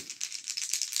 3.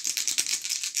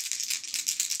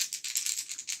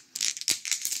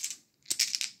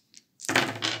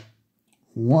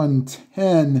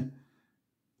 .110,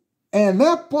 and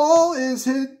that ball is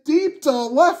hit deep to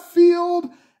left field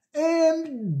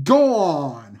and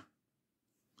gone.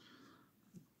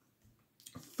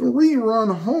 3-run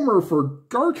homer for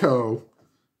Garco.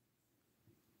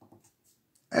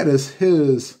 That is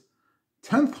his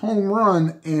 10th home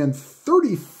run and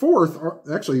 34th.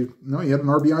 Actually, no, he had an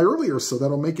RBI earlier, so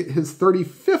that'll make it his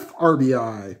 35th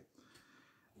RBI.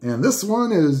 And this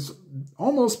one has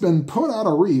almost been put out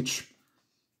of reach.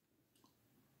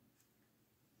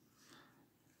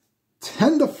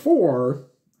 10-4.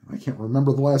 I can't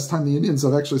remember the last time the Indians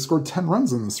have actually scored 10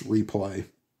 runs in this replay.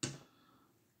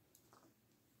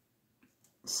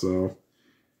 So,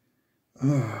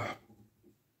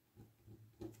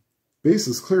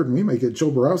 bases cleared, and we may get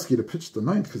Joe Borowski to pitch the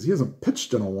 9th because he hasn't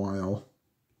pitched in a while.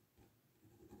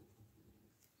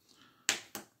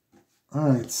 All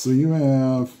right, so you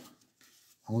have,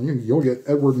 well, you'll get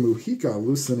Edward Mujica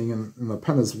loosening in the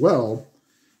pen as well.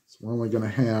 So we're only going to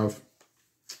have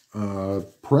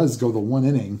Perez go the 1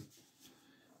 inning,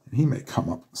 and he may come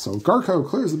up. So Garco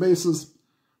clears the bases,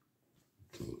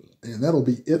 and that'll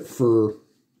be it for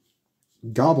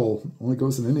Gobble. Only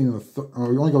goes an inning,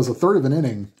 only goes a third of an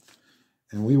inning,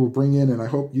 and we will bring in, and I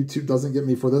hope YouTube doesn't get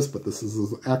me for this, but this is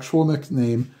his actual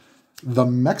nickname, the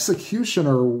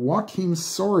Mexicutioner Joaquim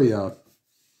Soria.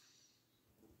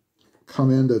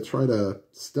 Come in to try to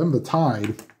stem the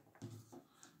tide.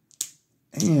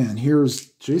 And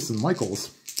here's Jason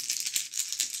Michaels.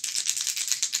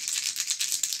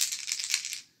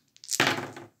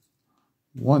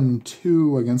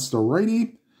 1-2 against a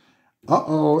righty.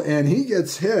 Uh-oh, and he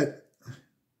gets hit.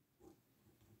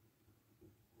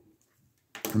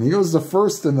 And he goes to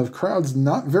first, and the crowd's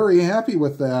not very happy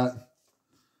with that.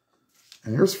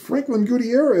 And here's Franklin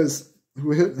Gutierrez,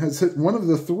 who has hit one of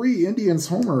the 3 Indians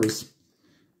homers.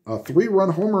 A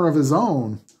 3-run homer of his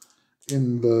own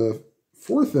in the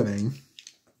 4th inning.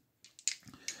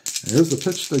 And here's the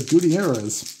pitch to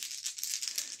Gutierrez.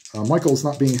 Michael's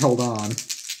not being held on.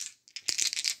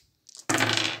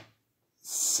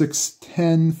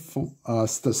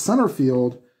 6-10 to center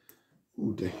field.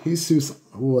 Ooh, De Jesus.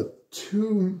 Ooh, a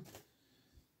 2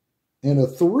 and a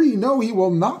 3. No, he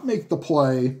will not make the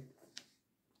play.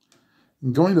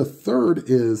 And going to third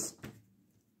is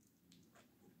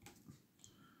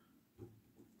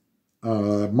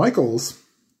Michaels.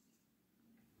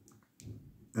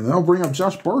 And that'll bring up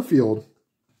Josh Barfield,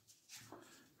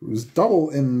 whose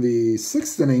double in the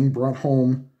 6th inning brought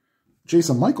home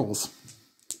Jason Michaels.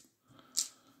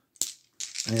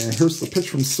 And here's the pitch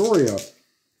from Soria.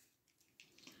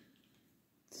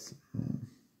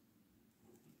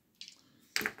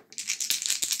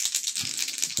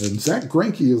 And Zach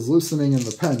Greinke is loosening in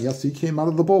the pen. Yes, he came out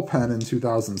of the bullpen in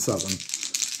 2007.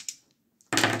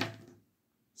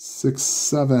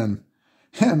 6-7.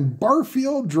 And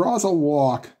Barfield draws a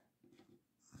walk.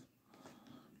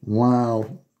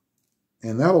 Wow.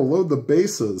 And that'll load the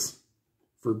bases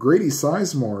for Grady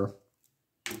Sizemore.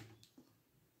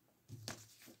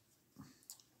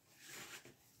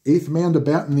 8th man to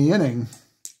bat in the inning.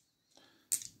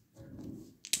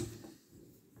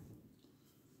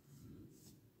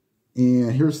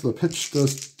 And here's the pitch to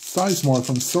Sizemore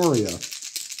from Soria.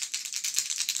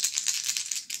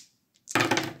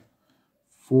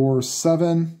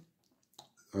 4-7.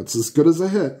 That's as good as a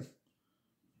hit.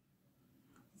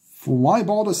 Fly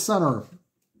ball to center.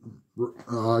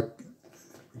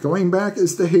 Going back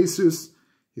is De Jesus.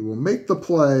 He will make the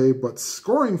play, but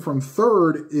scoring from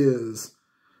third is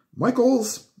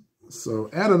Michaels. So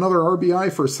add another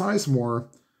RBI for Sizemore.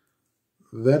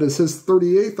 That is his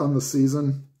 38th on the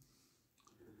season.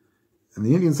 And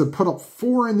the Indians have put up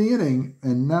 4 in the inning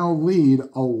and now lead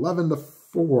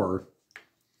 11-4.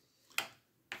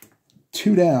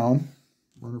 2 down.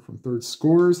 Runner from third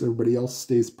scores. Everybody else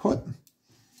stays put.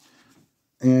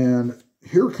 And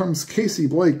here comes Casey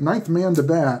Blake, 9th man to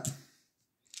bat.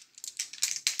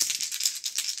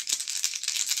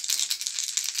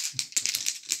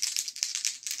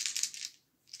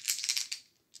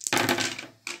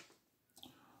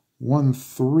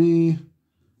 (1-3)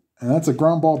 And that's a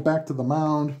ground ball back to the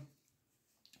mound.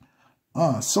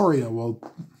 Soria will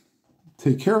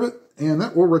take care of it, and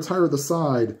that will retire the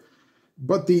side.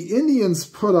 But the Indians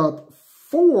put up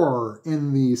 4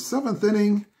 in the 7th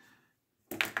inning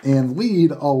and lead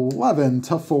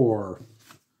 11-4.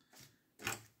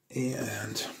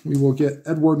 And we will get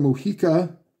Edward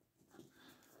Mujica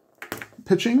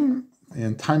pitching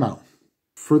and timeout.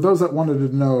 For those that wanted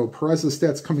to know, Perez's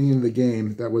stats coming into the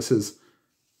game, that was his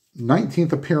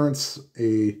 19th appearance,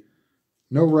 a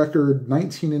no record,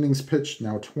 19 innings pitched,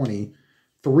 now 20,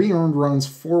 3 earned runs,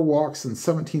 4 walks, and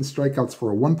 17 strikeouts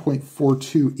for a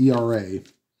 1.42 ERA.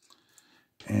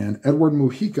 And Edward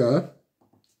Mujica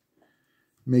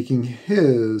making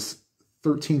his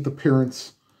 13th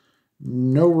appearance,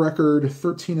 no record,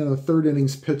 13 and a third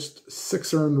innings pitched,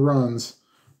 6 earned runs,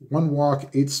 1 walk,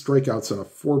 8 strikeouts, and a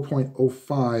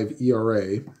 4.05 ERA.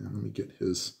 And let me get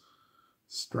his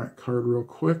strat card real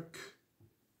quick.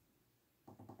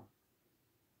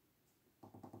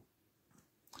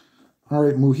 All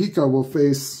right, Mujica will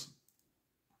face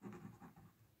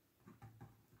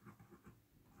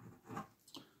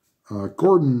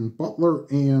Gordon, Butler,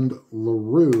 and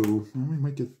LaRue. Well, we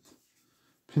might get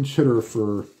pinch hitter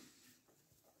for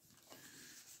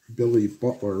Billy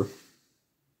Butler.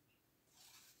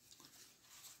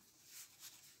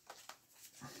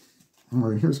 All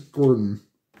right, here's Gordon.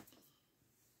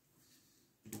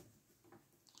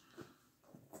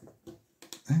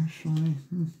 Actually,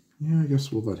 yeah, I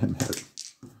guess we'll let him hit.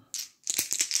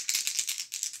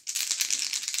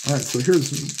 All right, so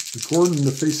here's Gordon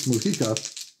to face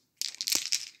Mujica.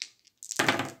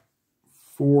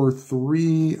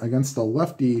 4-3 against a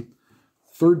lefty.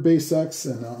 Third base X,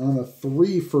 and on a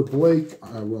 3 for Blake.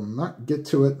 I will not get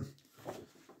to it.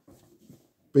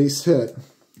 Base hit.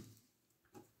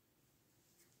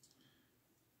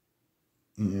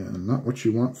 And not what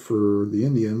you want for the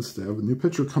Indians to have a new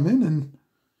pitcher come in and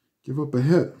give up a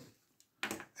hit.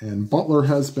 And Butler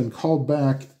has been called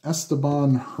back.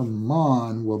 Esteban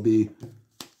Herman will be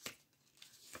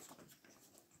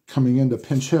coming in to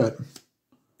pinch hit.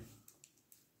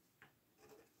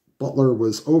 Butler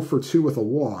was 0 for 2 with a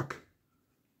walk.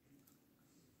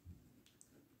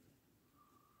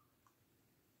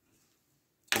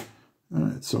 All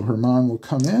right, so Herman will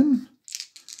come in.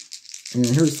 And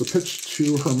here's the pitch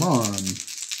to Herman.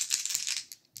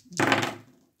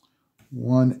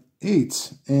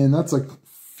 1-8. And that's a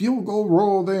field goal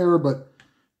roll there, but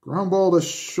ground ball to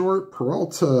short.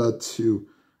 Peralta to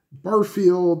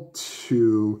Barfield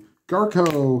to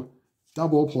Garco.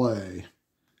 Double play.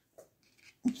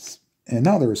 Oops. And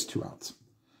now there's 2 outs.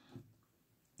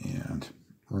 And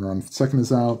runner on second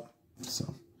is out.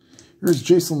 So here's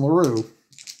Jason LaRue.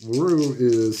 LaRue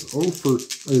is a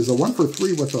 1 for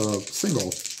 3 with a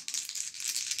single.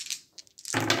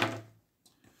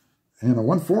 And a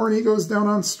 1-4, and he goes down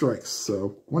on strikes.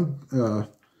 So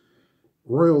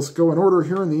Royals go in order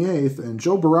here in the 8th, and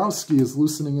Joe Borowski is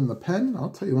loosening in the pen. I'll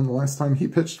tell you when the last time he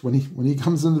pitched when he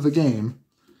comes into the game.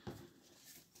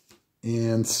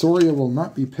 And Soria will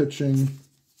not be pitching.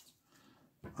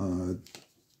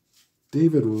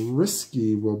 David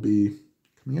Risky will be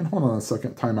coming in. Hold on a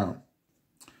second, timeout.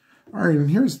 All right,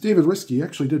 and here's David Risky. He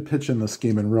actually did pitch in this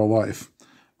game in real life.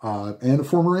 And a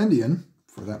former Indian,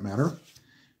 for that matter.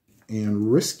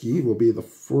 And Risky will be the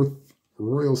 4th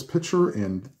Royals pitcher,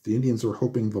 and the Indians are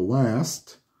hoping the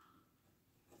last.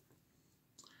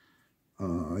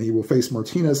 He will face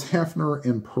Martinez, Hafner,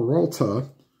 and Peralta.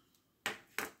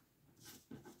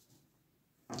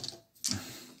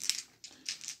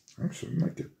 Actually, we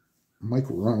might get Mike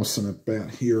Rouse in at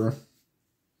bat here.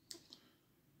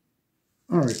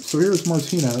 All right, so here's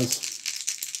Martinez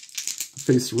to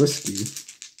face Risky.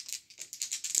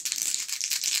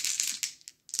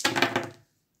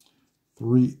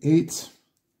 3-8.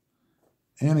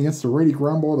 And against the righty,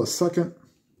 ground ball to second.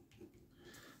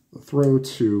 The throw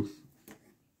to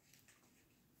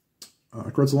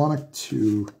Grzelcyk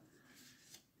to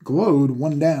Glode,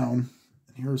 1 down.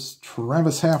 And here's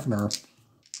Travis Hafner.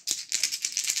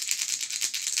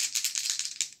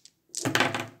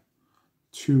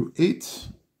 2-8,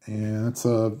 and it's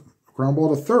a ground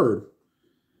ball to third.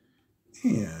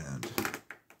 And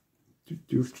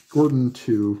Gordon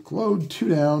to Glode, 2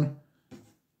 down.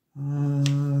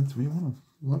 Do we want to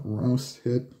let Rouse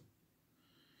hit?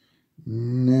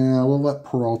 Nah, we'll let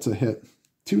Peralta hit.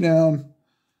 2 down.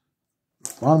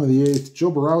 Bottom of the 8th.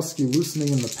 Joe Borowski loosening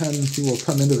in the pen. He will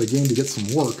come into the game to get some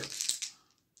work.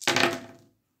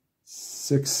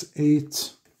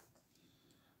 6-8.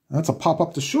 That's a pop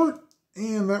up to short.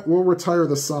 And that will retire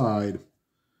the side.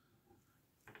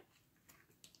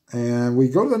 And we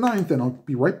go to the 9th, and I'll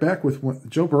be right back with what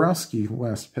Joe Borowski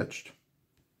last pitched.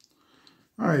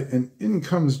 All right, and in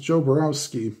comes Joe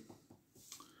Borowski.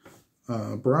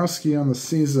 Borowski on the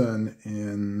season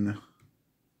in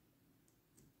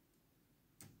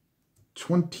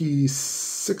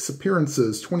 26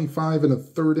 appearances, 25 and a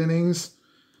third innings.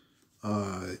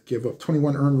 Gave up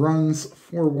 21 earned runs,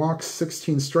 4 walks,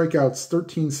 16 strikeouts,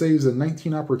 13 saves, and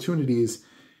 19 opportunities,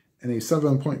 and a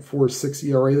 7.46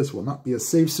 ERA. This will not be a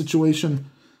save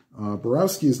situation.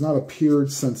 Borowski has not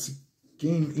appeared since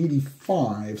game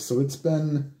 85, so it's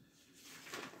been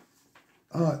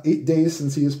 8 days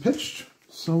since he has pitched,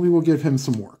 so we will give him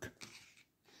some work.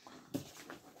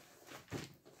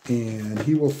 And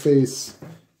he will face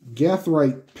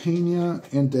Gathright, Pena,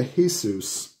 and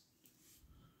DeJesus.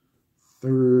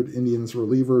 Third Indians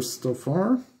reliever so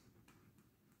far.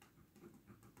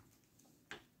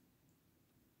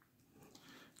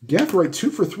 Gathright 2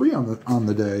 for 3 on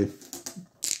the day.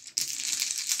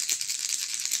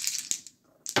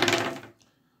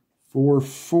 For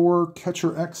 4,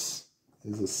 Catcher X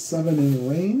is a 7 in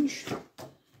range.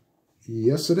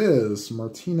 Yes, it is.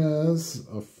 Martinez,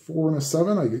 a 4 and a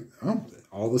 7.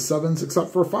 All the 7s except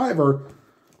for 5 are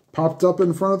popped up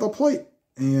in front of the plate.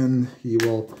 And he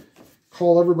will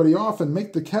call everybody off and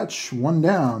make the catch. 1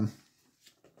 down.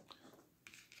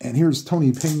 And here's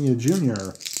Tony Pena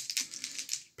Jr.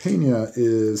 Pena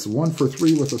is 1 for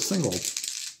 3 with a single.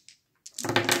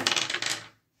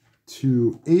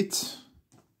 2-8.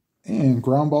 And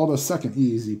ground ball to second.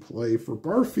 Easy play for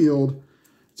Barfield.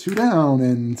 2 down,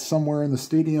 and somewhere in the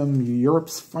stadium,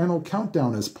 Europe's final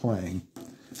countdown is playing.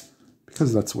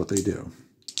 Because that's what they do.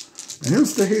 And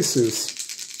here's DeJesus.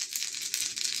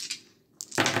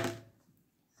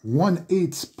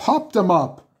 1-8. Popped him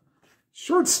up.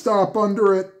 Shortstop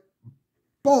under it.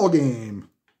 Ball game.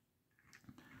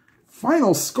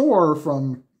 Final score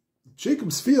from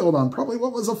Jacobs Field on probably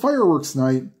what was a fireworks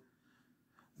night.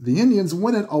 The Indians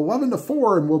win it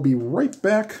 11-4, and we'll be right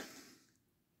back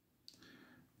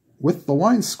with the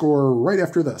line score right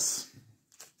after this.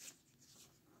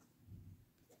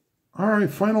 All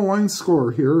right, final line score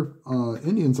here.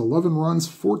 Indians 11 runs,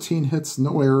 14 hits,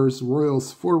 no errors.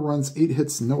 Royals 4 runs, 8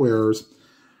 hits, no errors.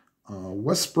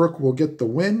 Westbrook will get the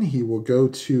win. He will go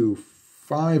to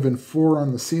 5-4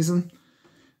 on the season.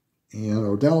 And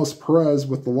Odalis Perez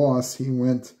with the loss. He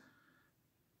went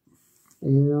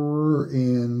 4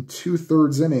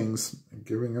 2/3 innings,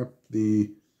 giving up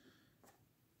the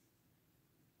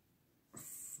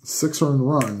 6 earned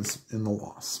runs in the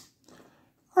loss.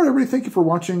 All right, everybody, thank you for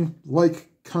watching. Like,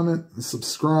 comment, and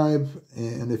subscribe.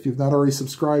 And if you've not already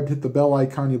subscribed, hit the bell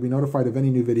icon. You'll be notified of any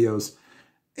new videos.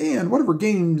 And whatever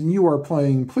game you are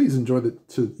playing, please enjoy it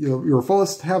to your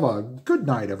fullest. Have a good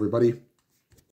night, everybody.